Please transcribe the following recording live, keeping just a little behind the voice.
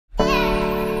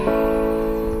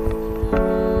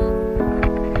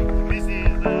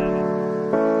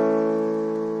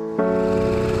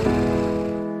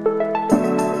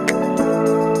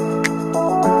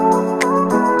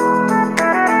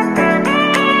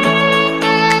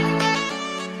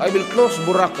will close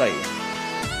Boracay.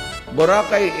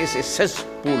 Boracay is a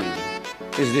cesspool.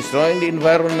 It's destroying the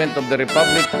environment of the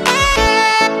Republic.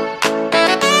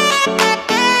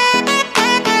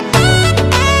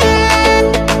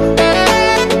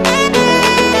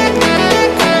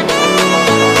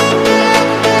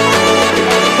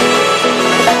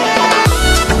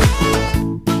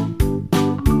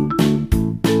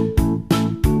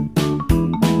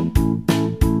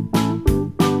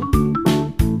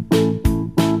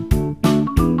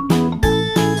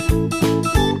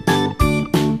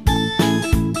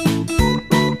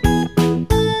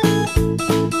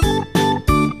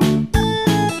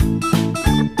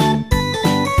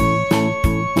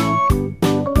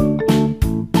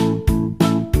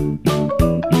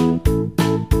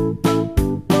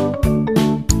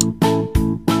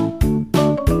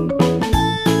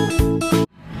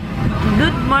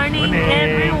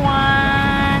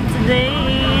 Everyone, today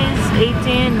is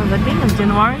 18th of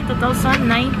January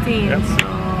 2019. Yep. So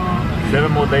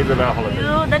 7 more days of our holiday.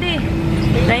 you, Daddy.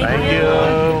 Thank you,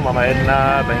 Mama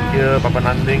Edna. Thank you, Papa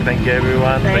Nanding. Thank you,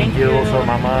 everyone. Thank you also,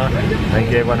 Mama.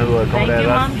 Thank you, everyone who accommodated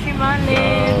us. Thank you, Mom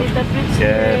Shimale, Tita Trixie.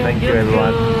 Yeah, thank you,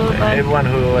 everyone. Everyone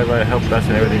who ever helped us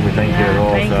and everything. We thank you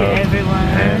all. Thank you, everyone.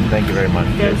 And thank you very much.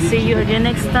 We'll see you again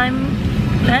next time.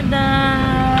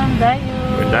 Dadah. Dayo.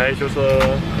 Also.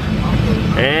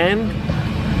 And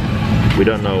we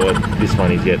don't know what this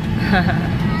one is yet.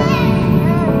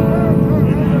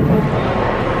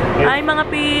 Hi mga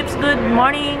peeps! Good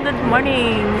morning! Good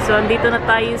morning! So, andito na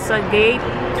tayo sa gate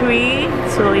 3.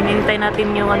 So, inintay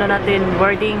natin yung ano natin,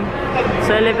 boarding.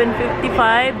 So,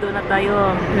 11:55. Doon na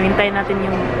tayo. Inintay natin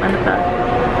yung ano ta.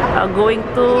 Going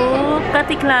to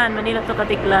Kathniel, Manila to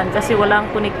Kathniel. Kasi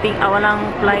walang connecting, walang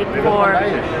flight for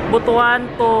Butuan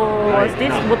to, what's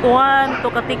this? Butuan to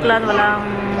Kathniel. Walang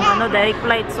ano, direct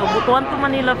flight. So, Butuan to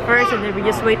Manila first, and then we're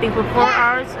just waiting for 4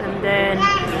 hours. And then,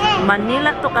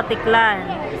 Manila to Kathniel.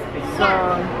 So,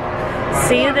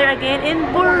 see you there again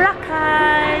in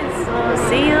Boracay. So,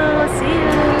 see you.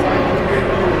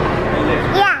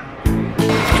 Yeah.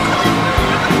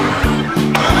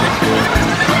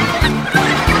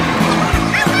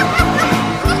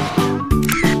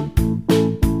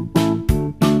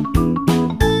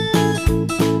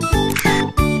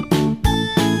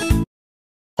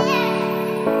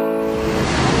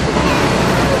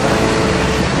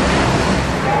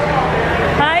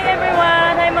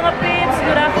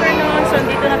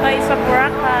 Sa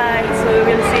Boracay. So,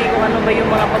 we will see kung ano ba yung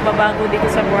mga pagbabago dito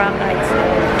sa Boracay. So,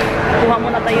 kuha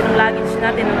muna tayo ng luggage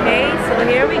natin, okay? So,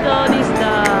 here we go. This is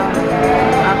the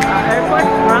airport,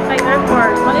 Boracay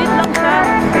Airport. Maliit lang siya.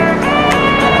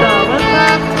 So,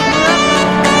 welcome to Boracay.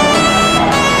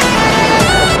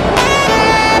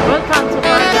 Welcome to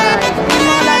Paradise. Ito yung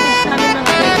mga luggage namin mga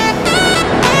kids.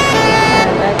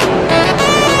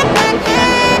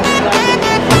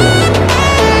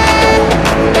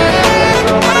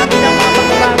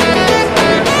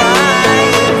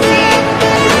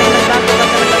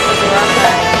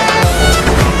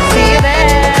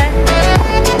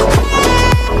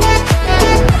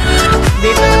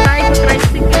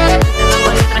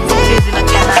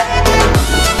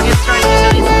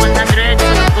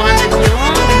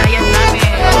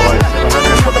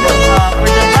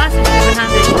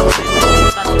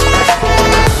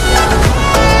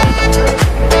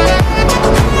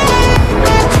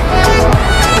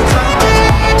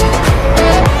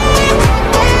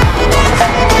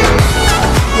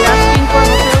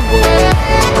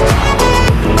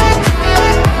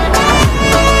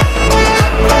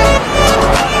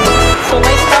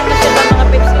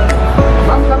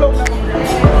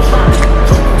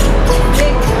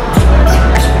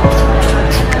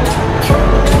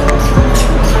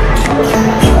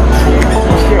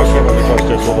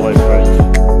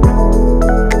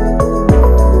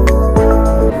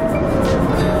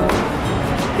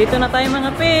 Dito na tayo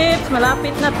mga pips,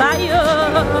 malapit na tayo.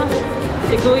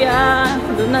 Si Kuya,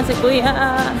 doon na si Kuya.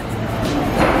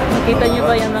 Nakita nyo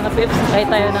ba yan mga pips? Sakay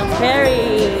tayo ng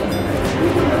ferry.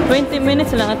 20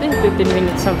 minutes lang natin, 15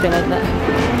 minutes, something like that.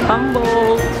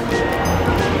 Pangboat.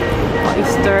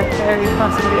 Oyster ferry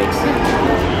passenger exit.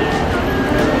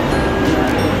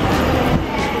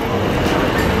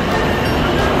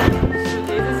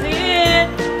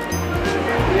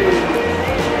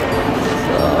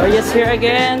 We're just here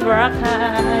again,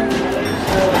 Boracay.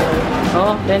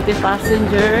 Oh, 20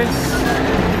 passengers.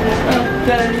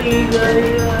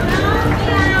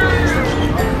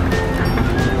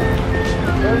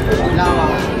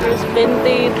 There's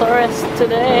plenty tourists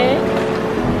today.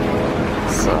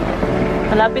 So,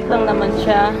 malapit lang naman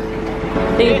siya.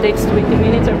 I think it takes 20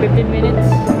 minutes or 15 minutes.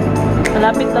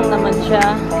 Malapit lang naman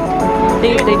siya.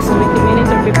 think it takes 20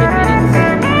 minutes or 15 minutes.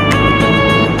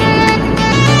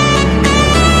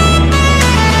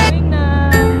 Going na.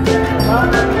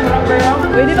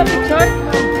 Pwede ba picture?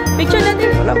 Picture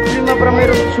natin. Wala problema para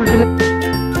mayroon sulti na.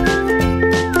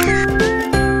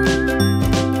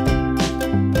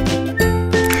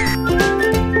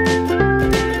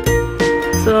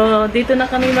 So, dito na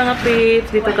kami mga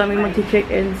peeps. Dito kami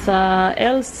mag-check-in sa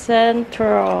El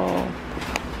Centro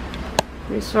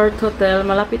Resort Hotel.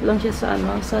 Malapit lang siya sa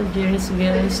ano, sa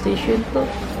Jerry'sville Station to.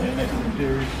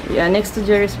 Yeah, next to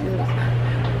Jerry'sville.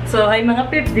 So, hi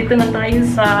mga peeps. Dito na tayo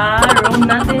sa room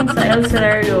natin sa El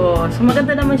Centro. So,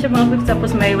 maganda naman siya mga peeps.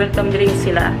 Tapos may welcome drink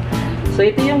sila. So,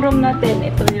 ito yung room natin.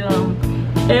 Ito yung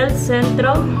El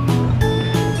Centro.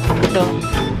 Ito.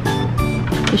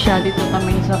 Ito siya. Dito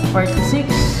kami sa 46.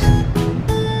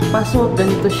 Pasok.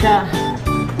 Ganito siya.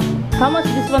 How much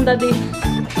this one, daddy?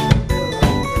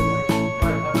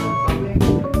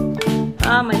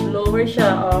 May blower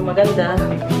siya. Oh, maganda.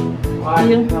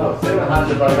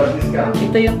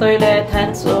 Ito yung toilet,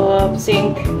 hand soap,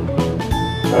 sink.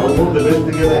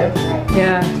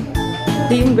 Yeah.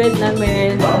 Ito yung bed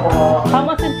namin. How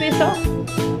much in peso?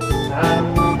 I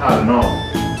don't know.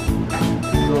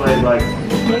 So like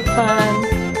fan.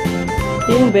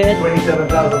 Ito yung bed.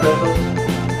 27,000 pesos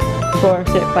For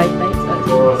 5 nights.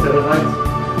 for 7 nights.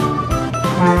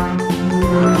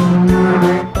 7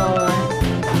 nights.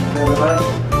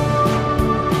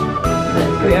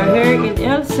 We are here in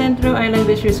El Centro Island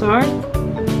Beach Resort.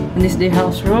 And this is the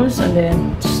house rules. And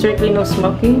then strictly no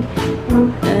smoking.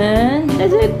 And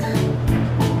that's it.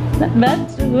 Not bad.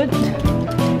 So good.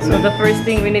 So the first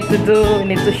thing we need to do, we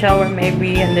need to shower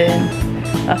maybe. And then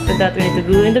after that we need to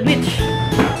go in the beach.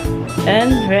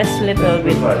 And rest a little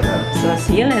bit. So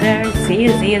see you later. See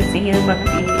you. Mga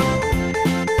peeps.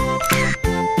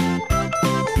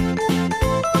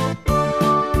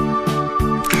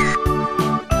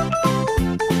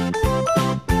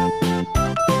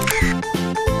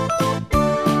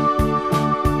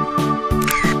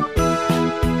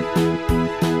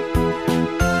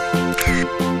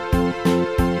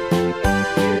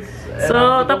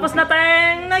 So, tapos na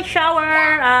tayong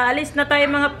nag-shower. Alis na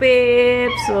tayo mga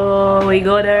peeps. So, we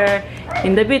go there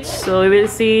in the beach. So, we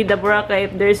will see the Boracay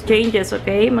if there's changes.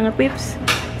 Okay, mga peeps?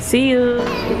 See you!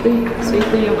 So,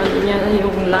 ito yung ano niya,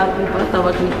 yung lobby pa.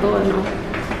 Tawag nito, ano.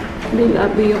 Hindi,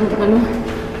 lobby yung ano.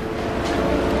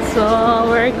 So,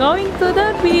 we're going to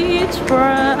the beach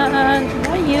front.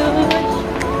 Ayun!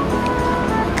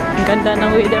 Ang ganda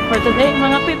ng weather for today,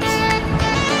 mga peeps.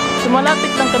 So, malapit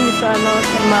lang kami sa ano,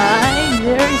 sa my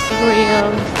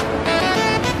Jerry'sville.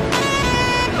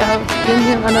 Yun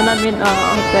yung ano namin,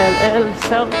 Hotel El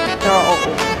Centro.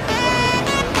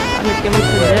 Amit kami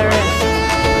sa Jerry's.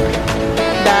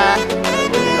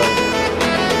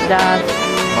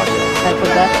 I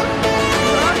forgot.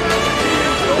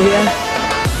 Yeah.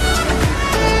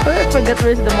 Oh, I forgot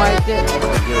where's the market.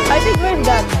 I think where's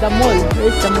the mall?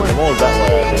 Where's the mall? The mall's that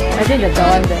way, I think. I think that's the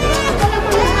one there.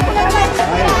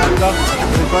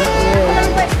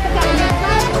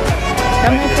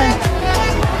 Come here, son.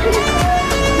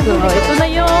 So,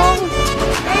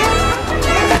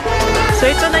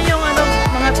 ito na yung ano,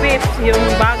 mga peeps, yung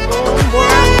bagong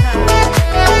Boracay.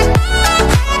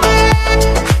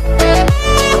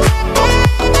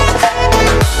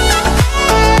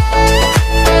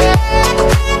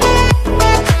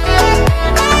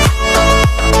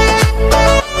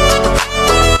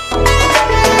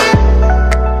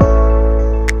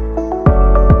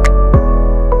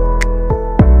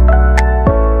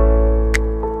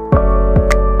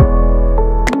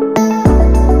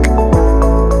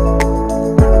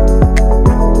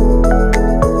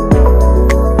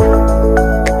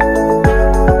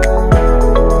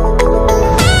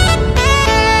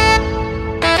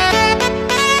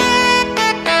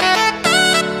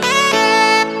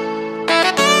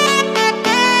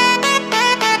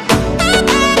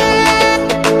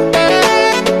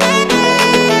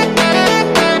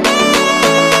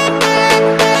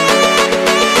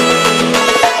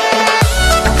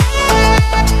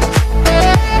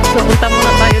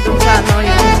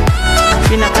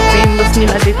 pinaka-famous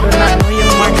nila dito na ano,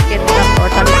 yung market na or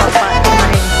talipapa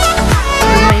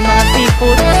na may mga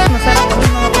seafood. Masarap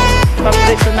yung mga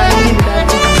paborito namin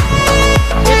dati.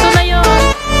 Ito na yun.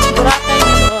 Boracay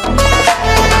dito.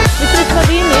 Which is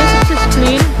malinis, which is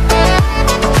clean.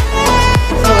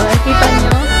 So, nakikita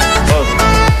nyo.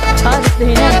 This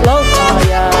the Hinan close.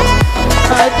 Yeah.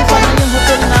 Ito sana yung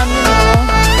hotel namin, no?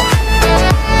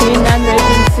 Hinan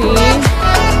Regency.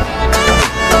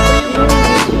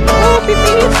 Oh,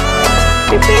 pipit!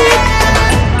 Pipit!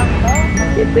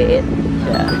 Pipit!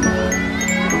 Yeah.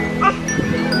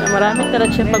 marami talaga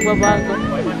siyang pagbabago.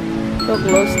 So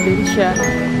close din siya.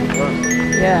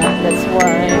 Yeah, that's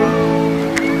why.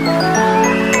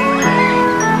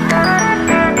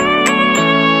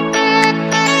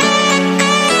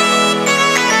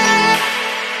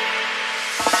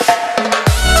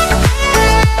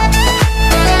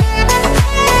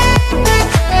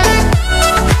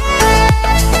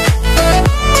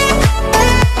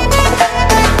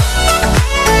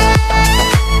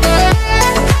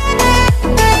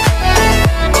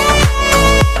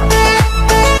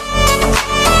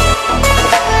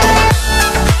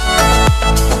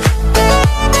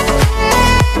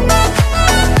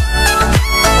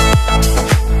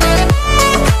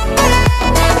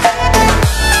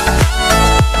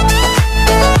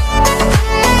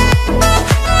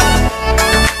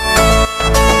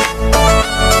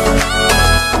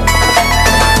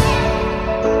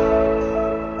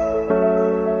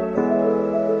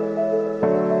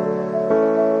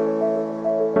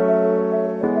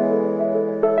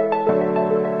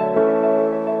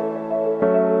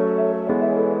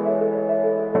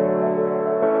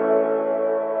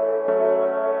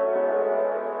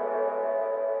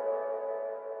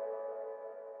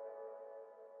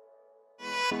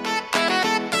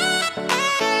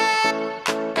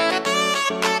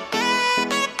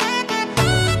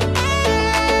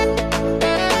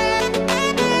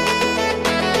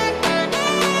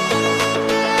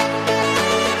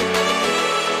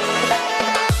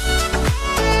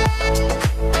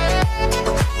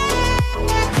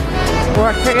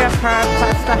 Boracay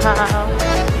Pasta House.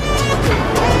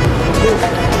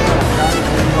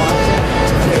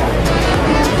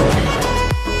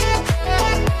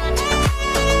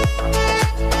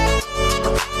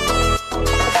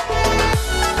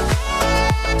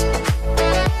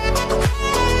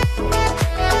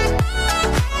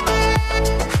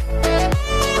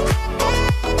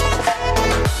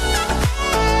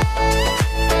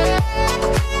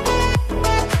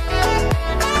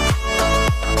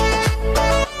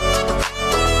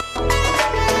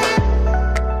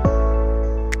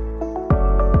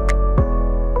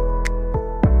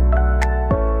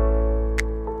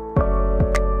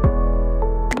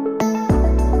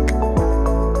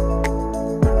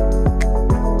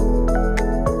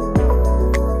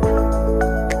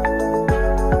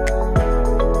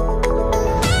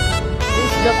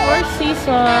 The Four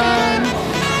Seasons.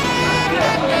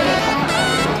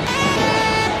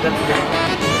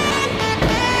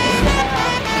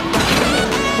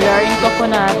 We are in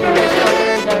Coconut. We just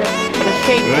ordered the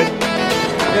shake. Good.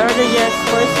 We ordered just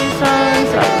Four Seasons,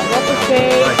 waffle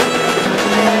cake,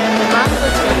 and mango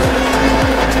shake.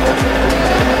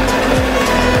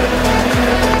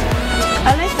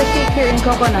 I like the shake here in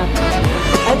Coconut.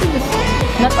 I think it's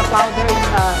not a powder,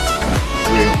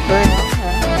 it's burnt.